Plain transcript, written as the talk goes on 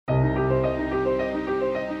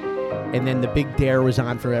And then the big dare was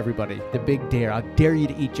on for everybody. The big dare. I dare you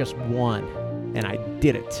to eat just one. And I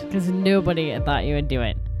did it. Because nobody thought you would do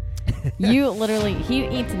it. You literally, he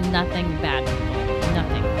eats nothing bad, people.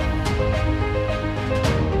 Nothing.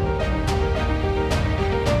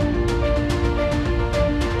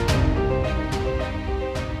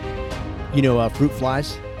 You know fruit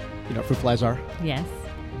flies? You know what fruit flies are? Yes.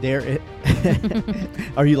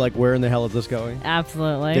 Are you like, where in the hell is this going?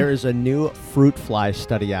 Absolutely. There is a new fruit fly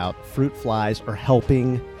study out. Fruit flies are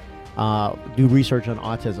helping do research on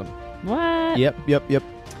autism. What? Yep.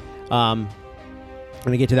 I'm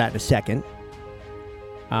going to get to that in a second.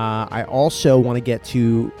 I also want to get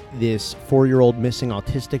to this 4-year-old missing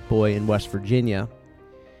autistic boy in West Virginia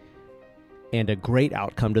and a great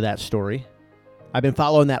outcome to that story. I've been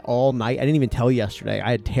following that all night. I didn't even tell you yesterday. I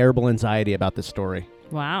had terrible anxiety about this story.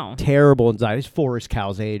 Wow. Terrible anxiety. He's 4 is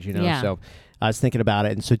Cal's age, you know. Yeah. So I was thinking about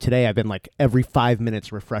it. And so today I've been like every 5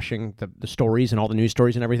 minutes refreshing the stories and all the news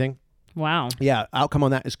stories and everything. Wow. Yeah, outcome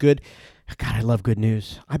on that is good. God, I love good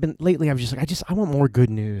news. Lately I was just like, I want more good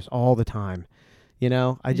news all the time. You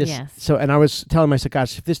know, Yes. And I was telling myself,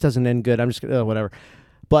 gosh, if this doesn't end good, I'm just going to, whatever.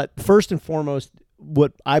 But first and foremost,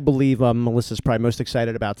 what I believe Melissa's probably most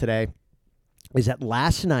excited about today is that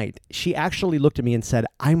last night she actually looked at me and said,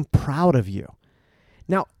 I'm proud of you.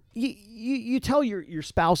 Now, you tell your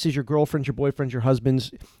spouses, your girlfriends, your boyfriends, your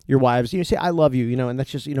husbands, your wives, you say, I love you, you know, and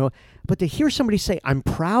that's just, you know, but to hear somebody say, I'm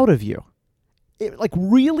proud of you, it like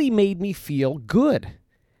really made me feel good.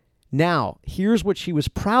 Now, here's what she was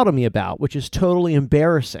proud of me about, which is totally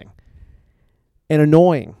embarrassing and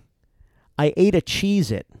annoying. I ate a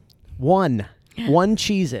Cheez-It. One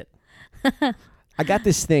Cheez-It. I got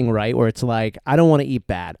this thing, right, where it's like, I don't want to eat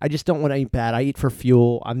bad. I just don't want to eat bad. I eat for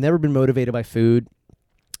fuel. I've never been motivated by food.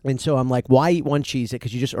 And so I'm like, why eat one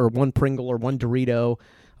Cheez-It? Or one Pringle or one Dorito.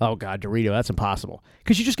 Oh, God, Dorito, that's impossible.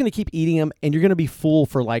 Because you're just going to keep eating them, and you're going to be full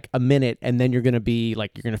for like a minute, and then you're going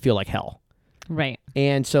to feel like hell. Right.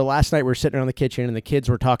 And so last night we were sitting around the kitchen, and the kids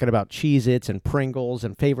were talking about Cheez-Its and Pringles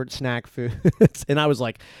and favorite snack foods. And I was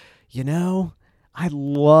like, you know, I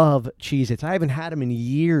love Cheez-Its. I haven't had them in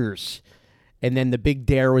years. And then the big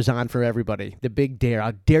dare was on for everybody. The big dare.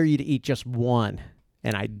 I dare you to eat just one.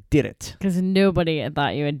 And I did it. Because nobody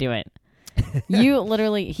thought you would do it. You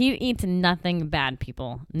literally, he eats nothing bad,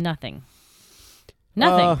 people. Nothing.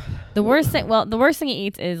 The worst thing he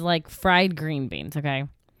eats is like fried green beans, okay?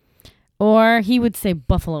 Or he would say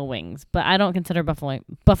buffalo wings, but I don't consider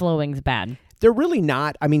buffalo wings bad. They're really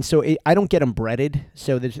not. I mean, I don't get them breaded.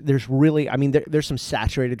 So there's really, I mean, there's some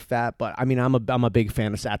saturated fat, but I mean, I'm a big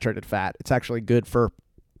fan of saturated fat. It's actually good for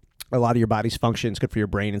a lot of your body's functions, good for your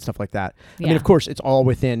brain and stuff like that. Yeah. I mean, of course, it's all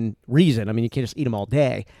within reason. I mean, you can't just eat them all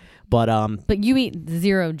day, but you eat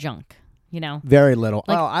zero junk, you know? Very little.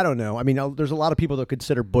 Like, I don't know. I mean, there's a lot of people that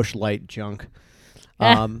consider Busch Light junk.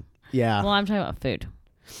 Yeah. Well, I'm talking about food.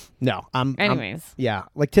 No, Anyways. Yeah.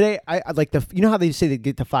 Like today, I like you know how they say they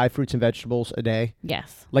get to 5 fruits and vegetables a day?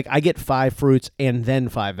 Yes. Like I get 5 fruits and then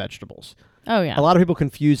 5 vegetables. Oh, yeah. A lot of people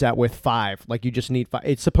confuse that with 5. Like you just need 5.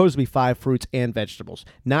 It's supposed to be 5 fruits and vegetables,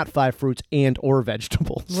 not 5 fruits and or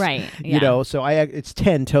vegetables. Right. Yeah. You know, so it's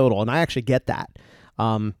 10 total, and I actually get that.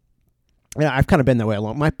 Yeah, I've kind of been that way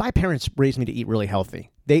along. My parents raised me to eat really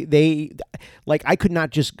healthy. They like I could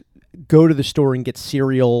not just go to the store and get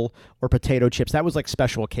cereal or potato chips. That was like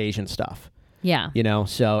special occasion stuff. Yeah. You know,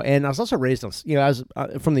 so, and I was also raised on, you know, I was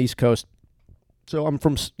from the East Coast. So I'm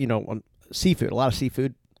from, you know, seafood, a lot of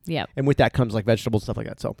seafood. Yeah. And with that comes like vegetables, stuff like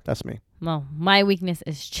that. So that's me. Well, my weakness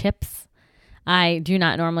is chips. I do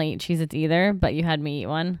not normally eat Cheez-Its either, but you had me eat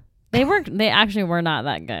one. They actually were not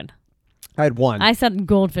that good. I had one. I said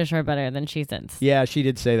goldfish are better than Cheez-Its. Yeah, she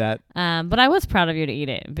did say that. But I was proud of you to eat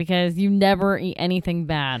it because you never eat anything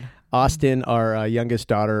bad. Austin, our youngest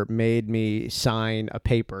daughter, made me sign a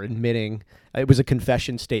paper admitting it was a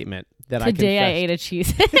confession statement that Today I I ate a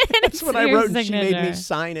Cheez-It. That's what I wrote, and she made me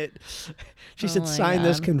sign it. She said, sign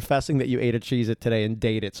this confessing that you ate a Cheez-It today and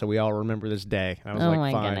date it so we all remember this day. I was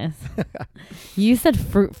like, fine. Goodness. You said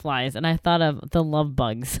fruit flies, and I thought of the love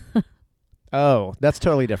bugs. Oh, that's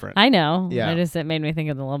totally different. I know. Yeah. It made me think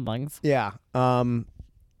of the love bugs. Yeah.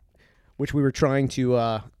 Which we were trying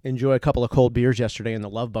to enjoy a couple of cold beers yesterday, and the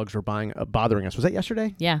love bugs were bothering us. Was that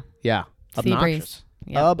yesterday? Yeah. Yeah. Obnoxious.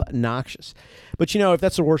 Yep. Obnoxious. But, you know, if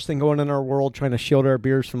that's the worst thing going on in our world, trying to shield our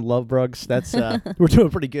beers from love bugs, that's we're doing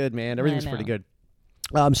pretty good, man. Everything's pretty good.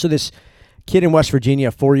 So this kid in West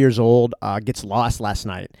Virginia, 4 years old, gets lost last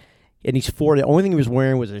night. And he's 4. The only thing he was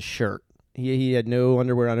wearing was his shirt. He had no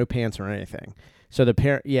underwear on, no pants or anything. So the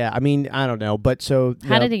parent, I mean, I don't know. But so.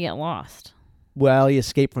 How did he get lost? Well, he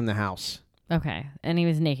escaped from the house. Okay. And he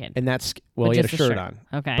was naked. And that's, well, With he had a just a shirt shirt. on.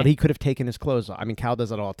 Okay. But he could have taken his clothes off. I mean, Cal does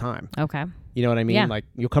that all the time. Okay. You know what I mean? Yeah. Like,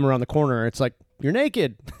 you'll come around the corner, it's like, you're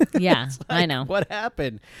naked. Yeah, It's like, I know. What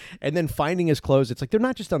happened? And then finding his clothes, it's like they're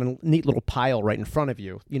not just on a neat little pile right in front of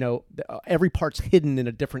you. You know, every part's hidden in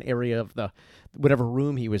a different area of the whatever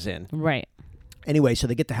room he was in. Right. Anyway, so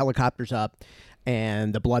they get the helicopters up,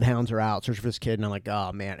 and the bloodhounds are out searching for this kid, and I'm like,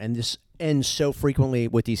 oh, man. And this ends so frequently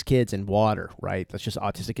with these kids in water, right? That's just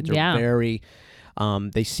autistic kids are very,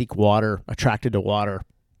 they seek water, attracted to water,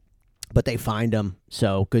 but they find them.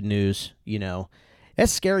 So good news, you know.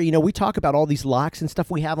 That's scary. You know, we talk about all these locks and stuff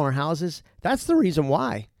we have on our houses. That's the reason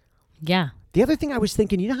why. Yeah. The other thing I was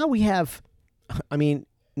thinking, you know how we have, I mean,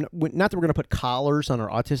 not that we're going to put collars on our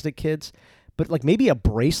autistic kids, but like maybe a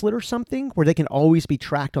bracelet or something where they can always be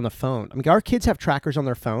tracked on the phone. I mean, our kids have trackers on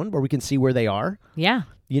their phone where we can see where they are. Yeah.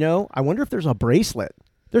 You know, I wonder if there's a bracelet.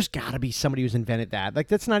 There's got to be somebody who's invented that. Like,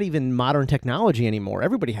 that's not even modern technology anymore.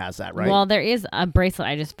 Everybody has that, right? Well, there is a bracelet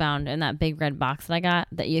I just found in that big red box that I got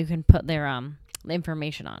that you can put their the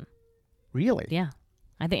information on. Really? Yeah.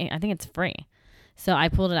 I think it's free. So I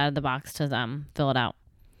pulled it out of the box to fill it out.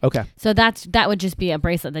 Okay. So that would just be a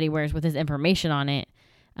bracelet that he wears with his information on it.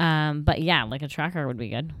 But yeah, like a tracker would be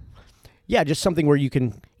good. Yeah, just something where you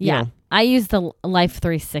can, you know. I use the Life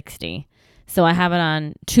 360. So I have it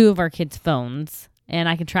on 2 of our kids' phones, and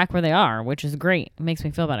I can track where they are, which is great. It makes me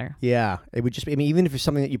feel better. Yeah, it would just be, I mean, even if it's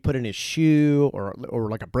something that you put in his shoe or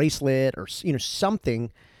like a bracelet or, you know,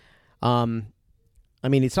 something. I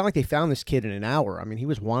mean, it's not like they found this kid in an hour. I mean, he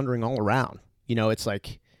was wandering all around. You know, it's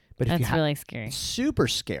like, but if that's really scary. It's super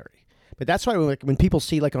scary. But that's why when people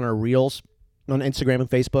see like on our reels on Instagram and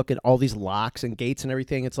Facebook and all these locks and gates and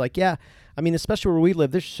everything, it's like, yeah, I mean, especially where we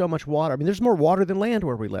live, there's so much water. I mean, there's more water than land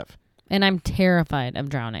where we live. And I'm terrified of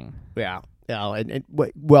drowning. Yeah. Yeah.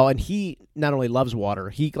 And he not only loves water,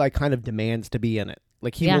 he like kind of demands to be in it.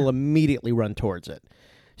 Like he will immediately run towards it.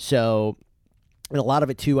 So, and a lot of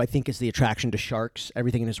it too, I think, is the attraction to sharks.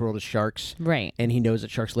 Everything in his world is sharks. Right. And he knows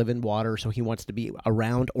that sharks live in water, so he wants to be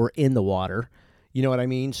around or in the water. You know what I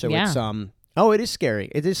mean? So it's it is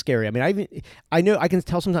scary. It is scary. I mean, I know I can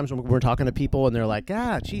tell sometimes when we're talking to people and they're like,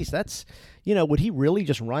 geez, that's, you know, would he really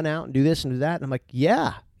just run out and do this and do that? And I'm like,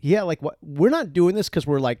 yeah, like what? We're not doing this because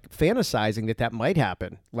we're like fantasizing that might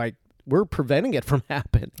happen. Like, we're preventing it from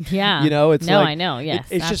happening. Yeah. You know, it's I know. Yes.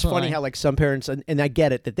 It's just funny how like some parents, and I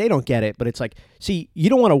get it that they don't get it, but it's like, see, you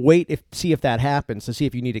don't want to wait see if that happens to see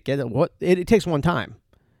if you need to get it. It takes one time.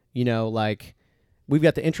 You know, like we've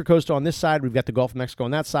got the Intracoastal on this side, we've got the Gulf of Mexico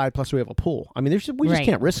on that side, plus we have a pool. I mean, we just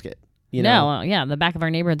can't risk it. You know? No, the back of our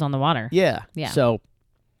neighborhood's on the water. Yeah. Yeah. So,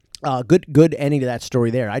 good ending to that story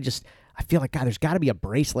there. I feel like, God, there's got to be a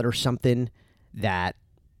bracelet or something that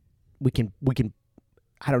we can.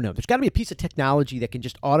 I don't know. There's got to be a piece of technology that can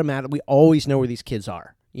just automatically always know where these kids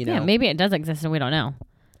are. You know? Yeah, maybe it does exist and we don't know.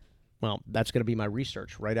 Well, that's going to be my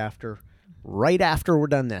research right after we're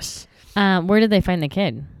done this. Where did they find the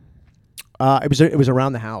kid? It was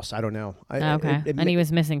around the house. I don't know. Okay. And he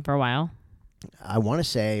was missing for a while. I want to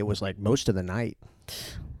say it was like most of the night.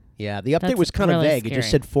 Yeah, the update That's was kind of really vague. It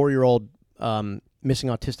just said 4-year-old missing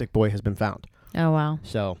autistic boy has been found. Oh wow.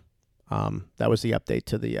 So, that was the update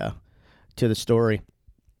to the story.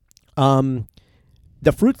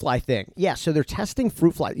 The fruit fly thing. Yeah, so they're testing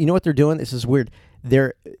fruit flies. You know what they're doing? This is weird.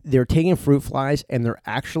 They're taking fruit flies and they're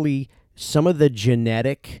actually, some of the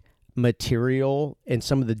genetic material and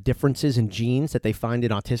some of the differences in genes that they find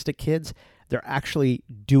in autistic kids, they're actually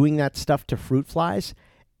doing that stuff to fruit flies,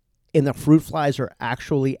 and the fruit flies are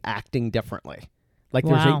actually acting differently. Like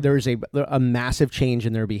there's a massive change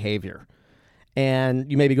in their behavior. And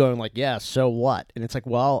you may be going like, yeah, so what? And it's like,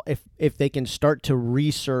 well, if they can start to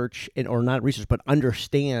research or not research, but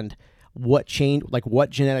understand what change, like what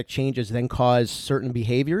genetic changes then cause certain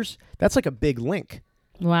behaviors, that's like a big link.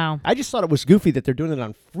 Wow. I just thought it was goofy that they're doing it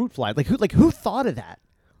on fruit flies. Like who thought of that?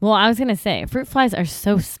 Well, I was gonna say fruit flies are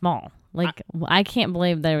so small. Like I can't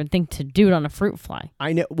believe they would think to do it on a fruit fly.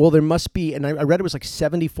 I know. Well, there must be, and I read it was like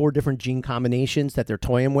 74 different gene combinations that they're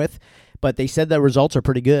toying with, but they said the results are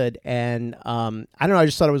pretty good. And I don't know. I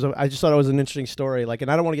just thought it was an interesting story. Like,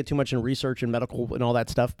 and I don't want to get too much in research and medical and all that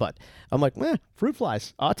stuff, but I'm like, fruit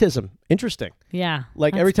flies, autism, interesting. Yeah.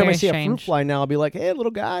 Like every time I see a fruit fly now, I'll be like, hey,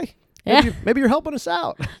 little guy. Maybe you're helping us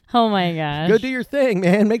out. Oh my gosh. Go do your thing,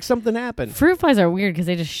 man. Make something happen. Fruit flies are weird because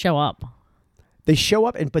they just show up. They show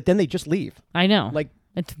up, but then they just leave. I know. Like,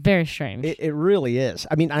 it's very strange. It really is.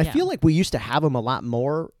 I mean, I feel like we used to have them a lot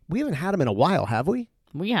more. We haven't had them in a while, have we?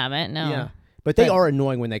 We haven't, no. Yeah. But they are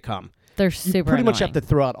annoying when they come. They're super You pretty annoying. much have to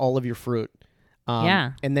throw out all of your fruit.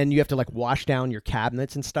 Yeah. And then you have to like wash down your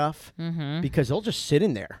cabinets and stuff because they'll just sit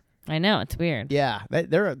in there. I know, it's weird. Yeah,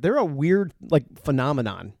 they're a weird like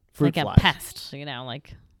phenomenon. Fruit like flies. a pest,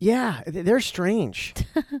 like. Yeah, they're strange.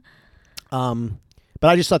 But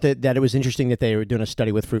I just thought that it was interesting that they were doing a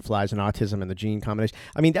study with fruit flies and autism and the gene combination.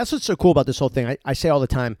 I mean, that's what's so cool about this whole thing. I say all the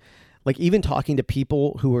time, like even talking to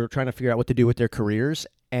people who are trying to figure out what to do with their careers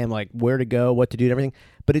and like where to go, what to do and everything.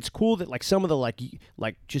 But it's cool that like some of the like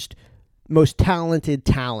just most talented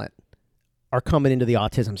talent are coming into the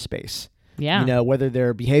autism space. Yeah. Whether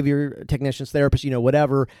they're behavior technicians, therapists,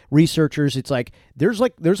 whatever, researchers, it's like there's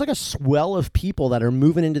like a swell of people that are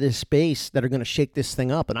moving into this space that are going to shake this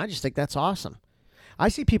thing up. And I just think that's awesome. I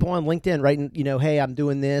see people on LinkedIn writing, hey, I'm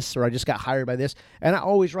doing this, or I just got hired by this. And I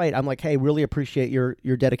always write, I'm like, hey, really appreciate your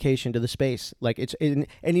dedication to the space. Like and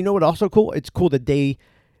you know what also cool? It's cool that they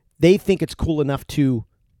think it's cool enough to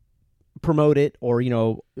promote it or,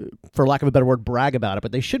 for lack of a better word, brag about it,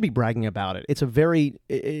 but they should be bragging about it. It's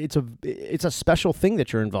a special thing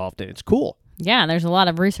that you're involved in. It's cool. Yeah, there's a lot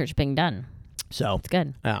of research being done. So it's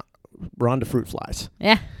good. Yeah, we're on to fruit flies.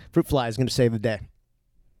 Yeah. Fruit fly is going to save the day.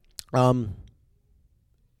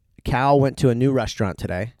 Cal went to a new restaurant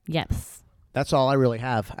today. Yes. That's all I really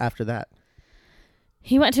have after that.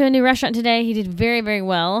 He went to a new restaurant today. He did very, very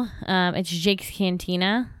well. It's Jake's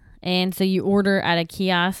Cantina. And so you order at a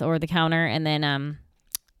kiosk or the counter, and then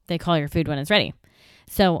they call your food when it's ready.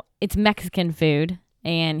 So it's Mexican food,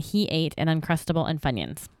 and he ate an Uncrustable and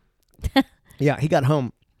Funyuns. Yeah, he got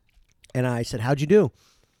home, and I said, how'd you do?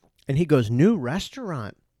 And he goes, new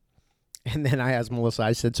restaurant. And then I asked Melissa,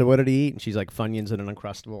 I said, so what did he eat? And she's like, Funyuns and an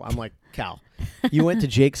Uncrustable. I'm like, Cal, you went to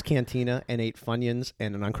Jake's Cantina and ate Funyuns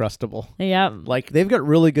and an Uncrustable. Yep. Like, they've got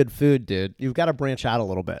really good food, dude. You've got to branch out a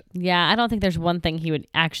little bit. Yeah, I don't think there's one thing he would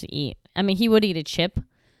actually eat. I mean, he would eat a chip,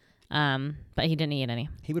 but he didn't eat any.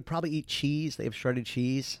 He would probably eat cheese. They have shredded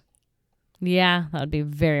cheese. Yeah, that would be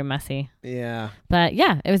very messy. Yeah. But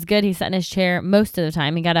yeah, it was good. He sat in his chair most of the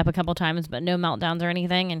time. He got up a couple times, but no meltdowns or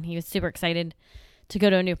anything, and he was super excited to go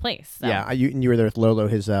to a new place. So. Yeah, you were there with Lolo,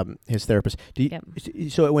 his therapist. Yep.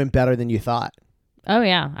 So it went better than you thought? Oh,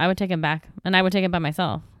 yeah. I would take him back, and I would take him by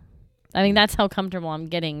myself. I mean, that's how comfortable I'm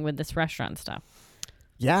getting with this restaurant stuff.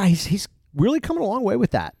 Yeah, he's really coming a long way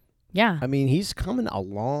with that. Yeah. I mean, he's coming a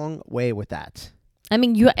long way with that. I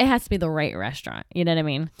mean, it has to be the right restaurant. You know what I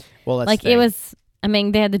mean? Well, that's like it was. I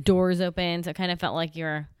mean, they had the doors open, so it kind of felt like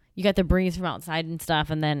you got the breeze from outside and stuff,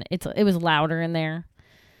 and then it was louder in there,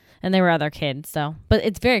 and there were other kids. So, but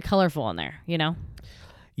it's very colorful in there.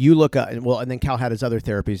 You look and then Cal had his other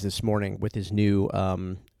therapies this morning with his new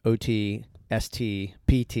OT, ST,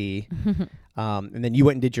 PT, and then you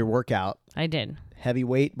went and did your workout. I did. Heavy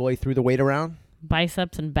weight, boy, threw the weight around.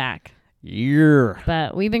 Biceps and back. Yeah.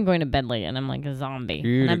 But we've been going to bed late, and I'm like a zombie.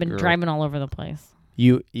 And I've been driving all over the place.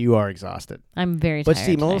 You are exhausted. I'm very tired. But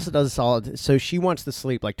see, Melissa does a solid. So she wants to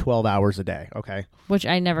sleep like 12 hours a day. Okay. Which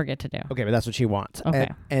I never get to do. Okay, but that's what she wants.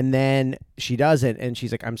 Okay. And then she does it, and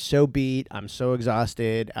she's like, I'm so beat. I'm so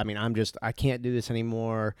exhausted. I mean, I can't do this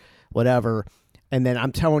anymore. Whatever. And then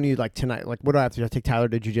I'm telling you, like tonight, like what do I have to do? I take Tyler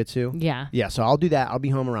to jiu-jitsu? Yeah. Yeah. So I'll do that. I'll be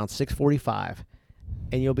home around 6:45,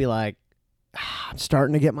 and you'll be like, I'm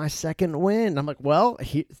starting to get my second win. I'm like, well,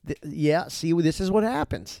 see, this is what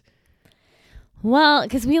happens. Well,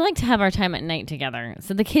 because we like to have our time at night together.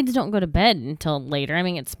 So the kids don't go to bed until later. I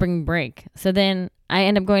mean, it's spring break. So then I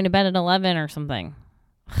end up going to bed at 11 or something.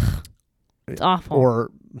 It's awful. Or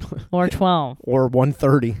 12. Or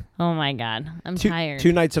 1:30. Oh, my God. I'm tired.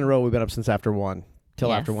 2 nights in a row we've been up since after 1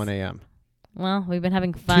 till after 1 a.m. Well, we've been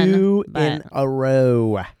having fun. 2 in a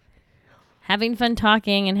row. Having fun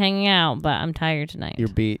talking and hanging out, but I'm tired tonight. You're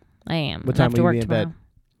beat. I am. What time will you be in bed?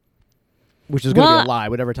 Which is going to be a lie,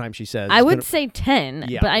 whatever time she says. I would say 10,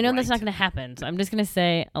 yeah, but I know that's not going to happen, so I'm just going to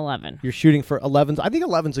say 11. You're shooting for 11. I think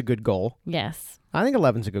 11's a good goal. Yes. I think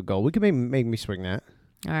 11's a good goal. We could make me swing that.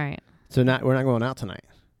 All right. So we're not going out tonight.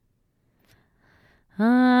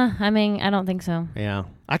 I mean, I don't think so. Yeah.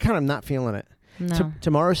 I kind of not feeling it. No.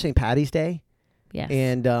 Tomorrow's St. Patty's Day. Yes.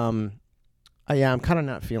 And, I'm kind of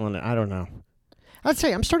not feeling it. I don't know. I'd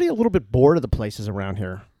say I'm starting a little bit bored of the places around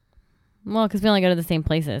here. Well, because we only go to the same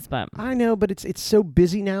places, but I know, but it's so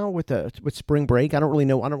busy now with spring break. I don't really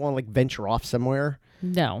know. I don't want to like venture off somewhere.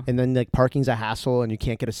 No. And then like parking's a hassle, and you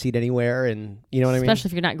can't get a seat anywhere, and you know what I mean. Especially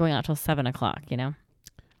if you're not going out till 7:00.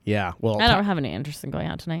 Yeah. Well, I don't have any interest in going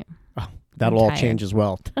out tonight. Oh, that'll all change as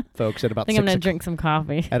well, folks. At about. I think I'm gonna drink some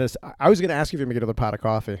coffee. I was gonna ask you if you're gonna get another pot of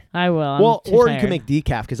coffee. I will. Well, or you can make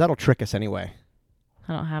decaf because that'll trick us anyway.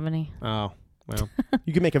 I don't have any. Oh well,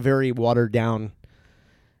 you can make a very watered down.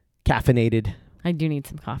 Caffeinated. I do need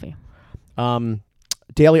some coffee.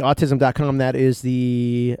 DailyAutism.com. That is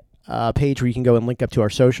the page where you can go and link up to our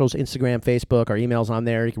socials, Instagram, Facebook, our emails on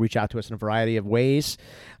there. You can reach out to us in a variety of ways.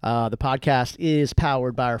 The podcast is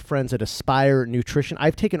powered by our friends at Aspire Nutrition.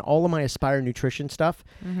 I've taken all of my Aspire Nutrition stuff,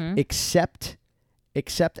 except,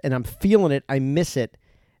 and I'm feeling it, I miss it,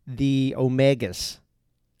 the omegas.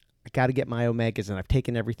 I got to get my omegas, and I've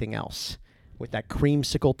taken everything else with that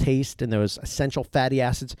creamsicle taste and those essential fatty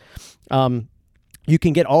acids. You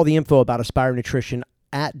can get all the info about Aspire Nutrition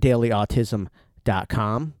at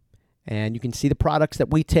dailyautism.com. And you can see the products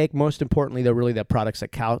that we take. Most importantly, they're really the products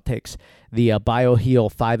that Cal takes, the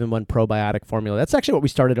BioHeal 5-in-1 probiotic formula. That's actually what we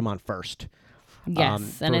started him on first.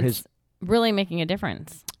 Yes, and it's really making a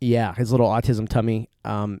difference. Yeah, his little autism tummy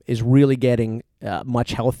is really getting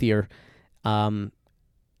much healthier.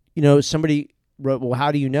 Somebody wrote, well,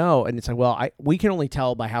 how do you know? And it's like, well, we can only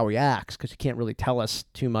tell by how he acts because he can't really tell us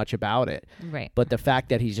too much about it. Right. But the fact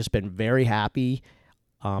that he's just been very happy,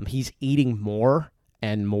 he's eating more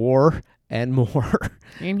and more and more.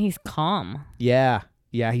 And he's calm. Yeah,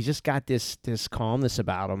 he's just got this calmness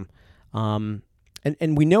about him.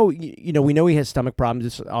 And we know, we know he has stomach problems.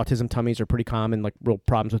 This autism tummies are pretty common, like real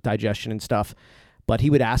problems with digestion and stuff. But he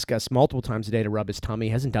would ask us multiple times a day to rub his tummy.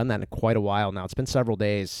 He hasn't done that in quite a while now. It's been several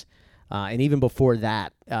days. And even before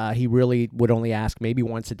that, he really would only ask maybe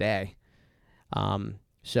once a day. And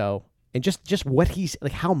just what he's,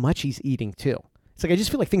 like how much he's eating too. It's like I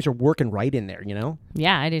just feel like things are working right in there,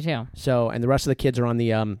 Yeah, I do too. So, and the rest of the kids are on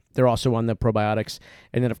the, they're also on the probiotics.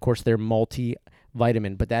 And then, of course, they're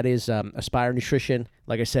multivitamin. But that is Aspire Nutrition.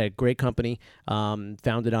 Like I said, great company.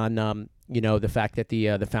 Founded on, the fact that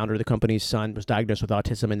the founder of the company's son was diagnosed with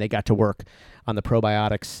autism, and they got to work on the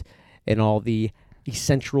probiotics and all the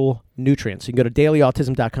essential nutrients. You can go to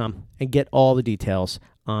dailyautism.com and get all the details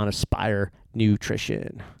on Aspire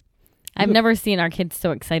Nutrition. I've never seen our kids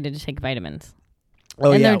so excited to take vitamins.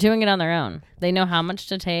 Oh, and yeah. they're doing it on their own. They know how much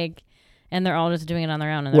to take, and they're all just doing it on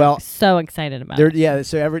their own. And they're so excited about it. Yeah,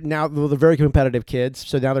 so now they're very competitive kids.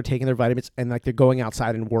 So now they're taking their vitamins and like they're going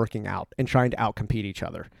outside and working out and trying to outcompete each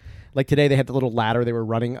other. Like today, they had the little ladder they were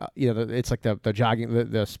running. It's like the jogging,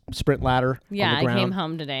 the sprint ladder. Yeah, on the ground. I came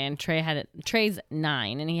home today and Trey had it. Trey's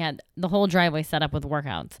 9, and he had the whole driveway set up with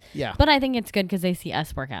workouts. Yeah, but I think it's good because they see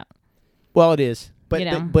us work out. Well, it is,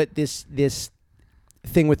 but this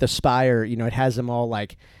thing with Aspire, it has them all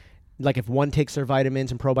like if one takes their vitamins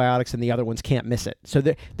and probiotics and the other ones can't miss it. So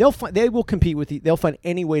they will compete with they'll find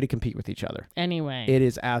any way to compete with each other. Anyway, it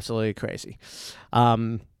is absolutely crazy.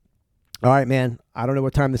 All right, man. I don't know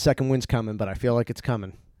what time the second wind's coming, but I feel like it's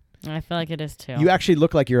coming. I feel like it is too. You actually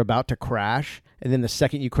look like you're about to crash, and then the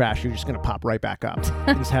second you crash, you're just going to pop right back up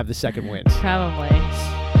and just have the second wind. Probably.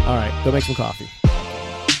 All right, go make some coffee.